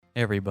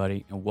Hey,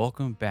 everybody, and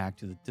welcome back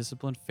to the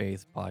Disciplined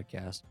Faith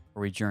podcast,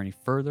 where we journey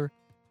further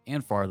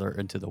and farther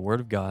into the Word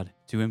of God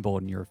to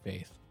embolden your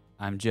faith.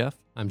 I'm Jeff,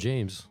 I'm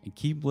James. and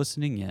keep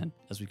listening in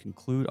as we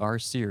conclude our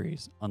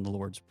series on the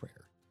Lord's Prayer.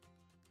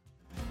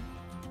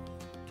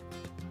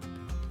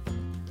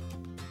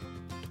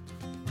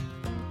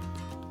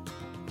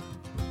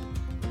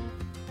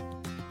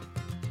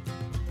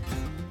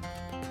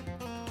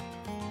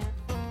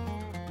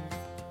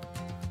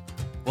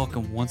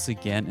 Welcome once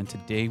again, and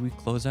today we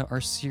close out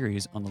our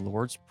series on the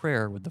Lord's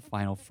Prayer with the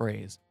final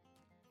phrase,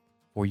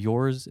 "For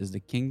yours is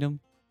the kingdom,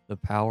 the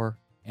power,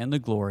 and the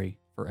glory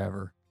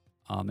forever.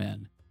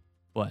 Amen."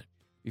 But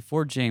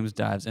before James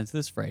dives into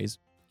this phrase,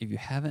 if you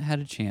haven't had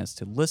a chance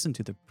to listen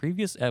to the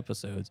previous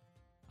episodes,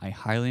 I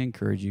highly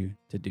encourage you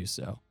to do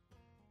so.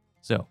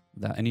 So,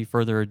 without any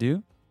further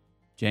ado,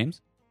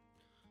 James?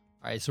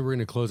 All right, so we're going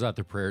to close out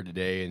the prayer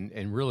today.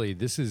 And really,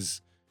 this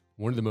is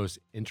one of the most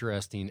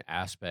interesting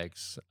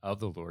aspects of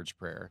the Lord's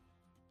Prayer.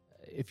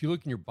 If you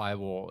look in your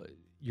Bible,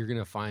 you're going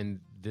to find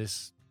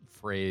this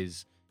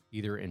phrase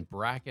either in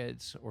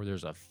brackets or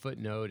there's a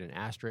footnote, an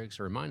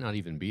asterisk, or it might not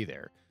even be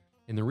there.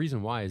 And the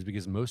reason why is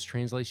because most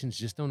translations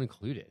just don't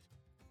include it.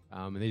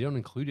 And they don't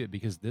include it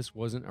because this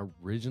wasn't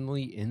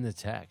originally in the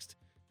text,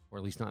 or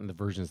at least not in the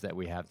versions that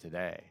we have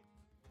today.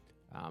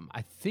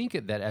 I think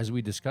that as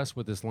we discuss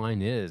what this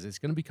line is, it's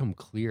going to become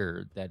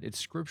clear that it's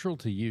scriptural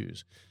to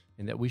use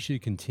and that we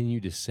should continue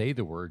to say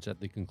the words at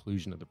the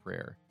conclusion of the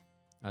prayer.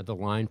 The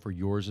line, "For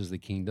yours is the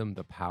kingdom,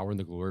 the power, and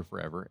the glory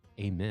forever,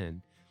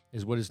 amen,"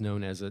 is what is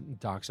known as a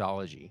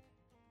doxology.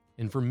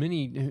 And for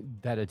many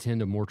that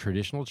attend a more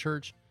traditional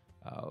church,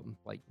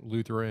 like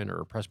Lutheran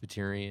or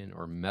Presbyterian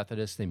or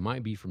Methodist, they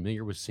might be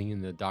familiar with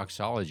singing the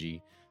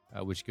doxology,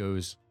 which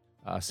goes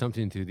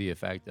something to the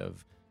effect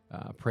of,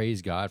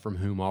 praise God from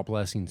whom all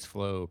blessings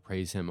flow,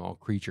 praise him all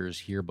creatures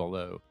here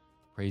below,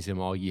 praise him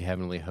all ye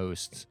heavenly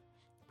hosts,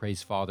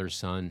 praise Father,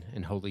 Son,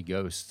 and Holy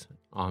Ghost,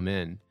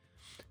 amen.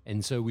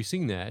 And so we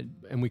sing that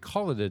and we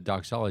call it a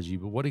doxology,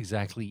 but what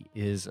exactly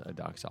is a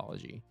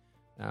doxology?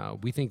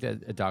 We think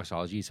that a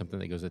doxology is something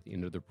that goes at the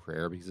end of the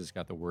prayer because it's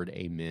got the word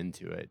amen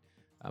to it,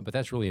 but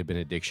that's really a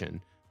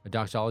benediction. A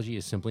doxology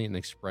is simply an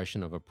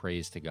expression of a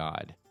praise to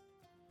God.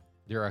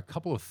 There are a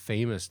couple of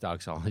famous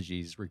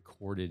doxologies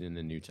recorded in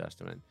the New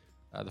Testament.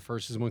 The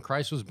first is when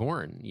Christ was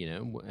born.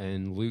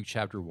 In Luke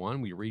chapter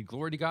 1, we read,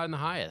 "Glory to God in the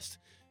highest."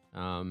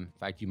 In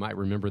fact, you might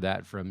remember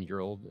that from your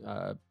old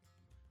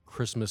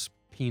Christmas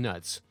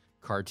Peanuts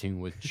cartoon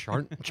with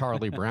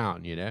Charlie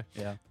Brown, Yeah.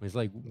 He's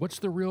like, "What's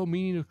the real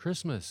meaning of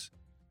Christmas?"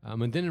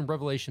 And then in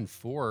Revelation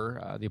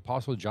 4, the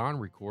Apostle John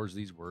records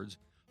these words,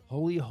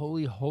 "Holy,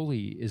 holy,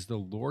 holy is the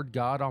Lord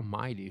God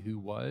Almighty, who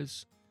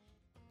was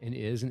and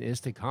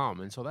is to come."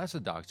 And so that's a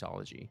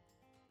doxology.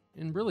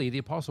 And really, the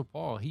Apostle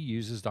Paul, he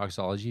uses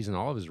doxologies in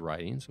all of his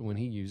writings when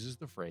he uses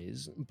the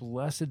phrase,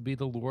 "Blessed be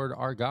the Lord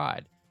our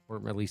God,"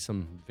 or at least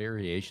some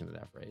variation of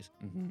that phrase.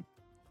 Mm-hmm.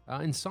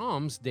 In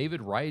Psalms,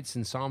 David writes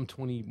in Psalm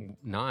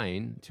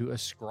 29 to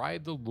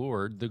ascribe the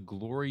Lord the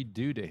glory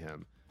due to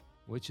him,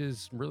 which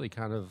is really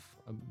kind of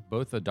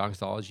both a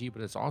doxology,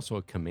 but it's also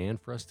a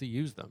command for us to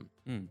use them.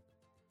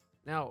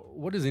 Now,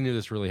 what does any of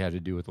this really have to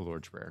do with the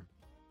Lord's Prayer?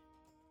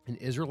 In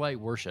Israelite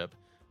worship,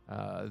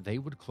 they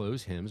would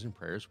close hymns and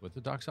prayers with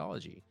a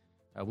doxology.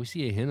 We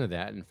see a hint of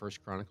that in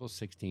 1 Chronicles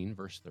 16,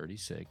 verse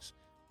 36,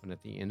 when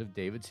at the end of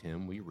David's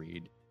hymn we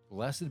read,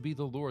 "Blessed be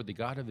the Lord, the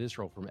God of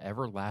Israel, from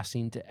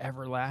everlasting to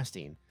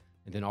everlasting."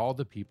 And then all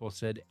the people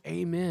said,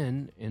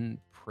 "Amen," and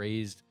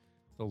praised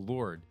the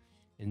Lord.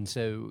 And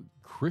so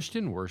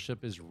Christian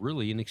worship is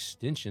really an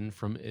extension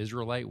from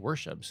Israelite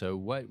worship. So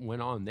what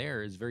went on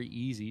there is very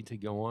easy to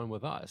go on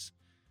with us.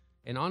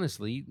 And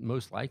honestly,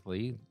 most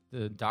likely,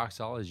 the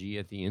doxology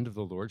at the end of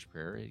the Lord's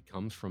Prayer, it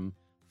comes from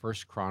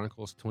 1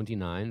 Chronicles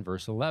 29,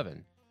 verse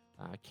 11.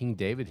 King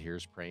David here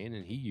is praying,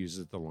 and he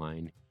uses the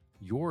line,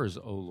 "Yours,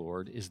 O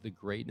Lord, is the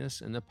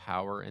greatness and the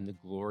power and the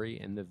glory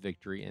and the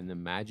victory and the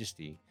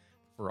majesty,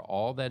 for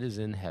all that is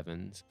in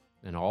heavens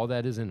and all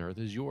that is in earth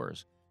is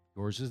yours.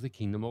 Yours is the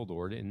kingdom, O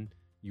Lord, and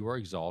you are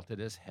exalted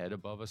as head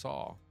above us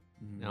all."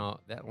 Now,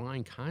 that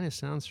line kind of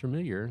sounds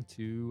familiar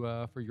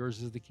to, "For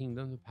yours is the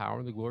kingdom, the power,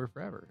 and the glory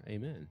forever.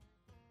 Amen."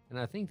 And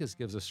I think this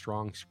gives a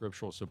strong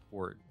scriptural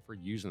support for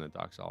using the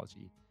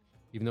doxology,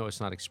 even though it's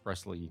not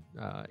expressly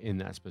in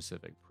that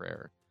specific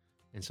prayer.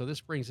 And so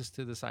this brings us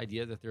to this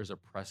idea that there's a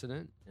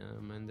precedent,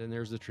 and then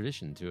there's a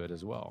tradition to it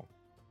as well.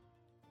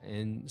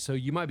 And so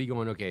you might be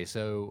going, okay,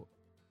 so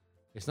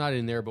it's not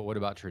in there, but what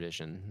about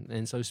tradition?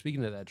 And so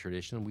speaking of that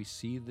tradition, we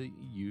see the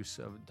use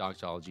of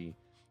doxology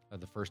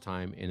the first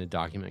time in a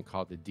document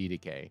called the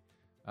Didache.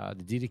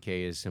 The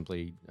Didache is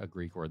simply a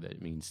Greek word that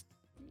means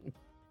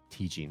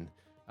teaching.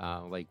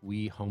 Like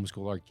we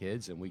homeschool our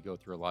kids and we go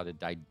through a lot of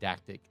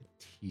didactic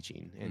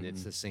teaching, and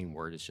it's the same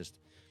word. It's just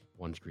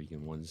one's Greek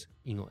and one's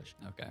English.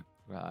 Okay.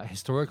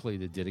 Historically,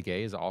 the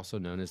Didache is also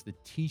known as the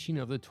teaching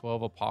of the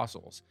 12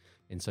 apostles.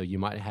 And so you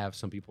might have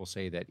some people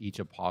say that each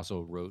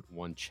apostle wrote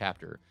one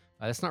chapter.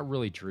 That's not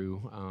really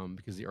true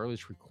because the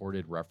earliest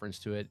recorded reference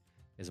to it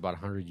is about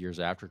 100 years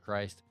after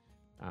Christ.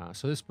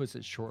 So this puts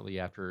it shortly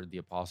after the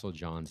Apostle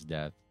John's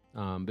death.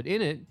 But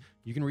in it,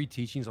 you can read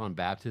teachings on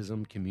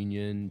baptism,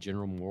 communion,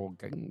 general moral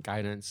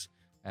guidance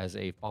as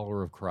a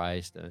follower of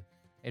Christ.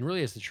 And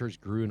really, as the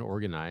church grew and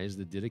organized,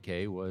 the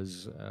Didache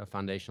was a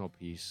foundational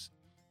piece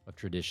of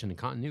tradition and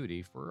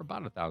continuity for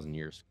about 1,000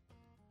 years.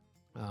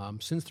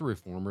 Since the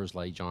reformers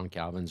like John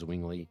Calvin,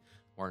 Zwingli,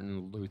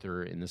 Martin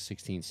Luther in the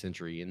 16th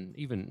century, and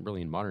even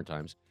really in modern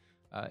times,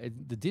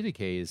 the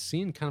Didache is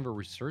seeing kind of a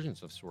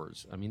resurgence of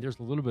sorts. I mean, there's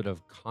a little bit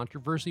of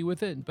controversy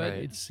with it, but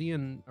Right. it's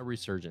seeing a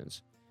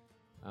resurgence.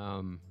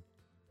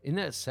 In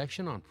that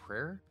section on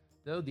prayer,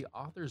 though, the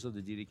authors of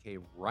the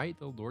Didache write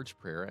the Lord's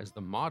Prayer as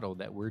the model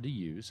that we're to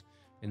use.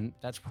 And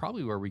that's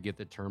probably where we get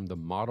the term the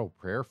model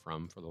prayer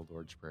from for the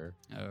Lord's Prayer.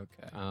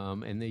 Okay.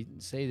 And they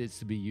say that it's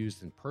to be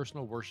used in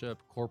personal worship,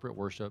 corporate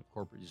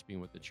just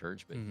being with the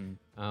church. But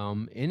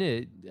in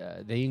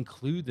it, they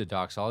include the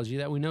doxology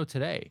that we know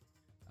today.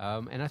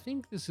 And I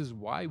think this is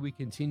why we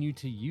continue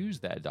to use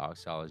that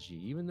doxology,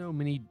 even though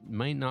many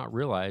might not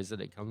realize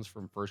that it comes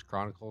from First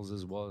Chronicles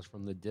as well as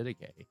from the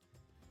Didache.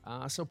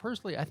 So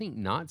personally, I think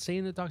not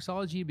saying the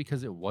doxology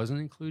because it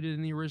wasn't included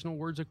in the original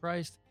words of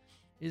Christ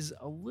is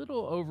a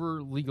little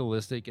over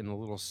legalistic and a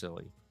little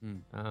silly.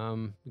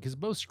 Because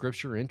both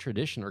scripture and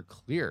tradition are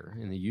clear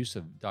in the use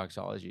of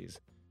doxologies.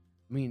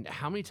 I mean,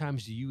 how many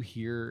times do you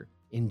hear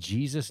in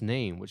Jesus'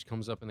 name, which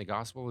comes up in the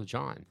Gospel of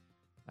John?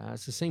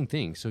 It's the same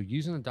thing. So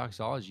using the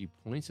doxology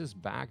points us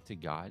back to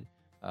God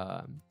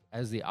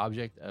as the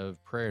object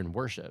of prayer and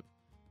worship.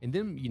 And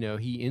then,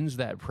 he ends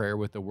that prayer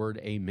with the word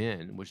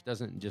amen, which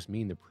doesn't just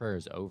mean the prayer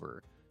is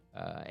over.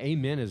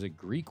 Amen is a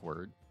Greek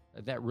word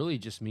that really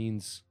just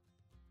means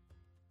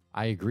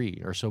I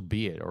agree, or so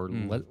be it, or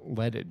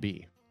let it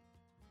be.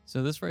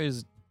 So this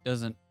phrase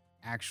doesn't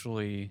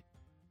actually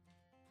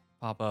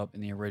pop up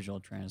in the original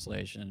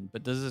translation,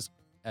 but does this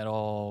at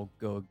all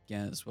go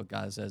against what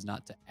God says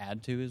not to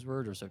add to his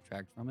word or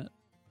subtract from it?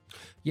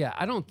 Yeah,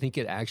 I don't think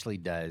it actually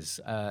does.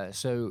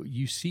 So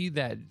you see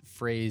that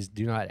phrase,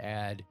 do not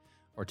add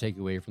or take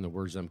away from the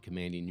words I'm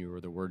commanding you, or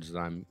the words that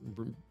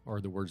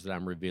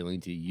I'm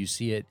revealing to you. You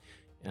see it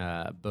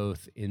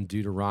both in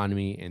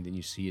Deuteronomy, and then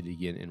you see it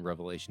again in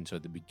Revelation. So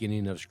at the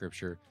beginning of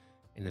Scripture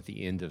and at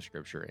the end of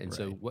Scripture. And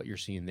so what you're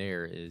seeing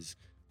there is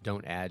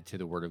don't add to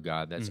the Word of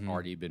God that's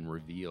already been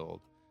revealed.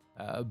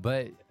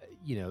 But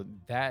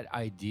that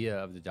idea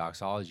of the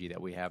doxology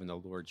that we have in the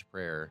Lord's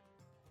Prayer,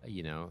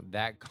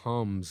 that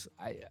comes,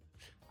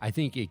 I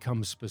think it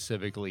comes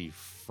specifically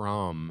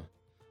from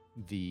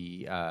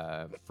the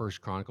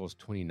First Chronicles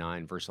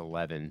 29 verse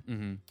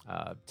 11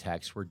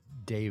 text where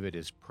David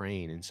is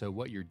praying. And so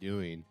what you're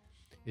doing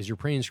is you're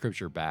praying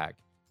scripture back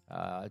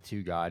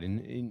to God.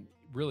 And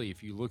really,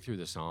 if you look through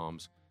the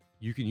Psalms,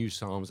 you can use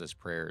Psalms as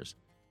prayers.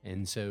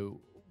 And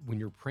so when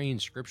you're praying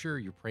scripture,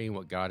 you're praying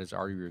what God has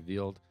already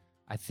revealed.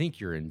 I think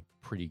you're in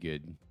pretty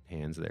good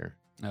hands there.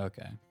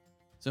 Okay.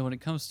 So when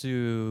it comes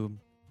to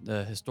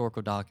the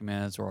historical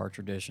documents or our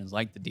traditions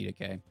like the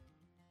Didache,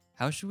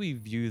 how should we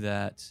view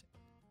that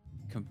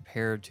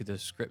compared to the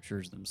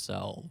scriptures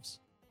themselves?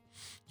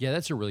 Yeah,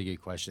 that's a really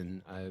good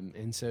question.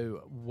 And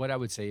so what I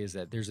would say is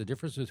that there's a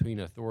difference between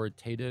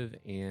authoritative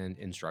and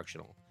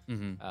instructional.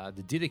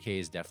 The Didache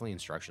is definitely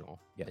instructional.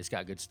 Yeah, it's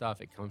got good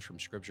stuff. It comes from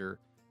scripture.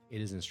 It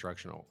is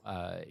instructional.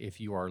 If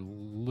you are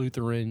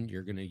Lutheran,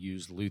 you're going to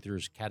use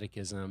Luther's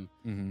Catechism.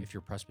 If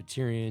you're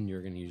Presbyterian,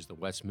 you're going to use the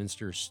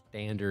Westminster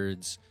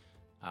Standards.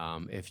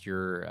 If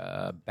you're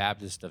a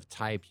Baptist of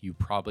type, you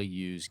probably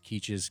use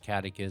Keach's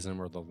Catechism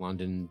or the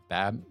London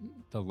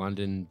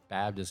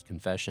Baptist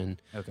Confession.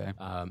 Okay.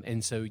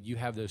 And so you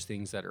have those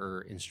things that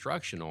are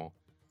instructional,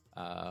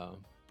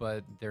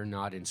 but they're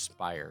not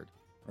inspired.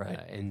 Right.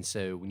 And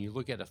so when you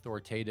look at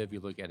authoritative,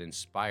 you look at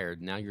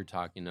inspired, now you're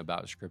talking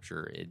about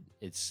scripture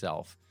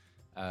itself.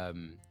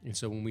 And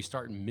so when we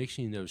start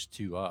mixing those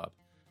two up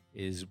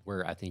is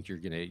where I think you're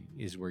going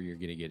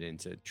to get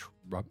into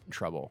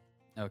trouble.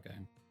 Okay.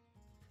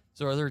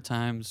 So are there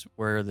times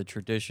where the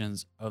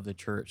traditions of the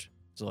church,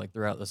 so like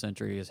throughout the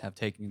centuries, have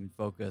taken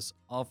focus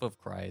off of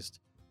Christ,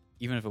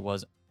 even if it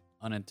was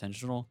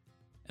unintentional?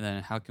 And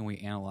then how can we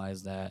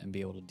analyze that and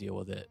be able to deal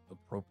with it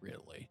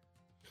appropriately?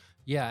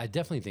 Yeah, I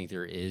definitely think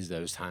there is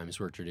those times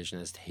where tradition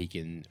has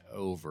taken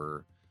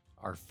over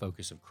our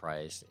focus of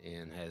Christ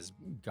and has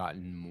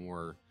gotten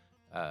more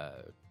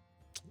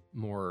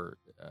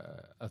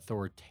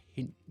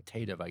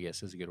authoritative, I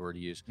guess is a good word to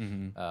use,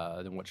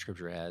 than what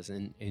Scripture has.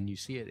 And you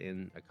see it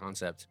in a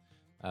concept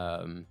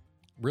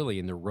really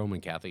in the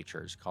Roman Catholic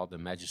Church called the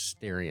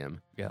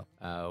magisterium,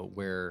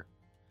 where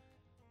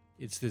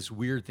it's this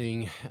weird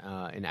thing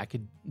in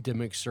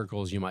academic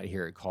circles, you might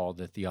hear it called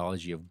the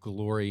theology of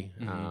glory,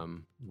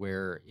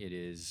 where it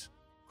is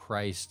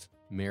Christ,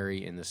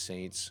 Mary, and the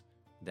saints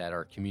that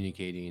are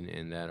communicating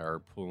and that are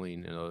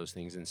pulling and all those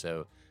things. And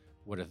so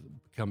what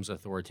becomes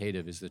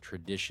authoritative is the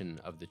tradition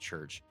of the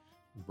church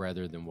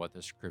rather than what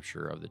the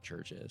scripture of the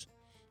church is.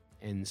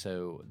 And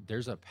so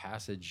there's a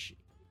passage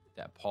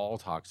that Paul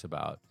talks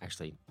about,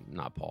 actually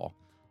not Paul,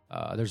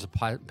 there's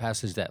a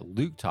passage that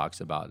Luke talks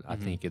about. I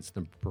think it's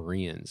the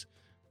Bereans,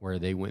 where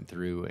they went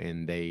through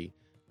and they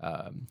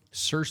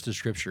searched the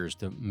scriptures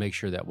to make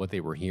sure that what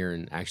they were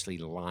hearing actually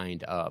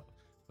lined up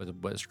with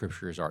what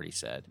scripture has already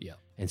said. Yeah.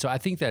 And so I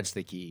think that's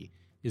the key,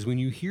 is when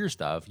you hear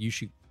stuff, you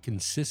should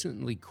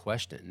consistently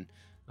question,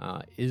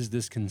 is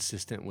this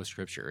consistent with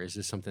scripture? Is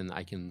this something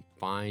I can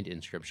find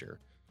in scripture?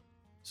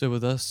 So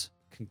with us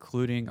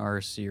concluding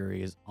our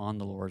series on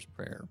the Lord's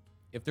Prayer,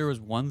 if there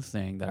was one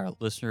thing that our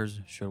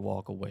listeners should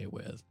walk away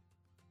with,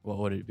 what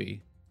would it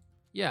be?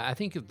 Yeah, I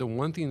think the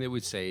one thing that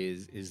would say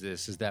is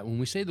that when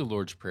we say the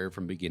Lord's Prayer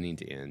from beginning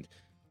to end,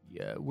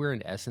 we're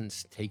in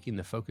essence taking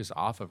the focus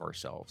off of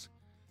ourselves.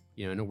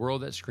 In a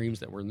world that screams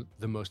that we're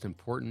the most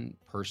important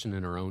person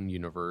in our own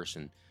universe,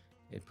 and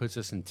it puts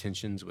us in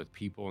tensions with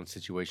people and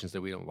situations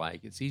that we don't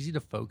like, it's easy to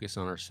focus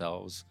on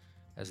ourselves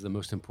as the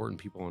most important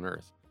people on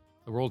earth.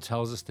 The world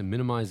tells us to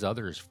minimize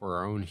others for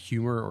our own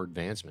humor or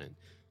advancement.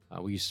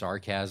 We use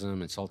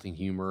sarcasm, insulting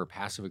humor, or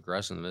passive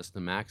aggressiveness to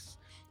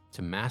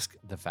mask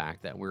the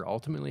fact that we're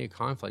ultimately at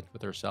conflict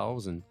with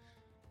ourselves and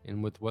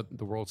with what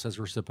the world says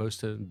we're supposed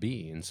to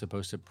be and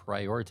supposed to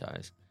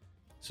prioritize.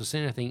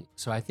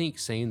 So I think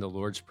saying the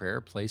Lord's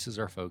Prayer places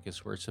our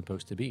focus where it's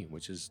supposed to be,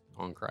 which is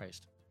on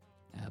Christ.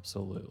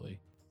 Absolutely.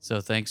 So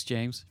thanks,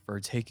 James, for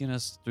taking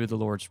us through the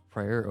Lord's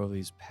Prayer over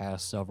these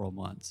past several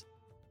months.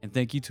 And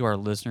thank you to our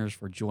listeners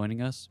for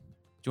joining us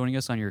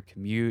on your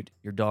commute,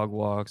 your dog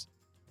walks,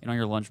 and on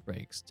your lunch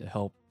breaks to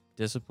help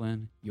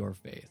discipline your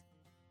faith.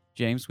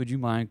 James, would you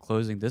mind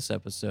closing this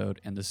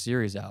episode and the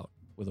series out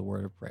with a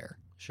word of prayer?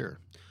 Sure.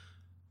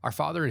 Our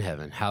Father in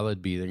heaven,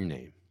 hallowed be your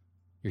name.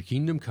 Your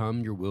kingdom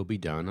come, your will be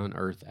done on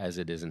earth as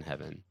it is in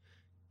heaven.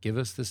 Give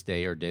us this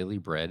day our daily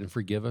bread, and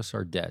forgive us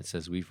our debts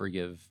as we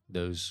forgive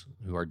those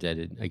who are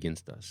debted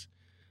against us.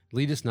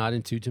 Lead us not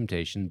into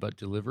temptation, but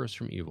deliver us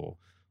from evil.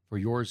 For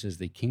yours is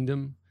the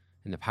kingdom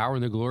and the power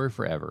and the glory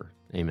forever.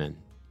 Amen.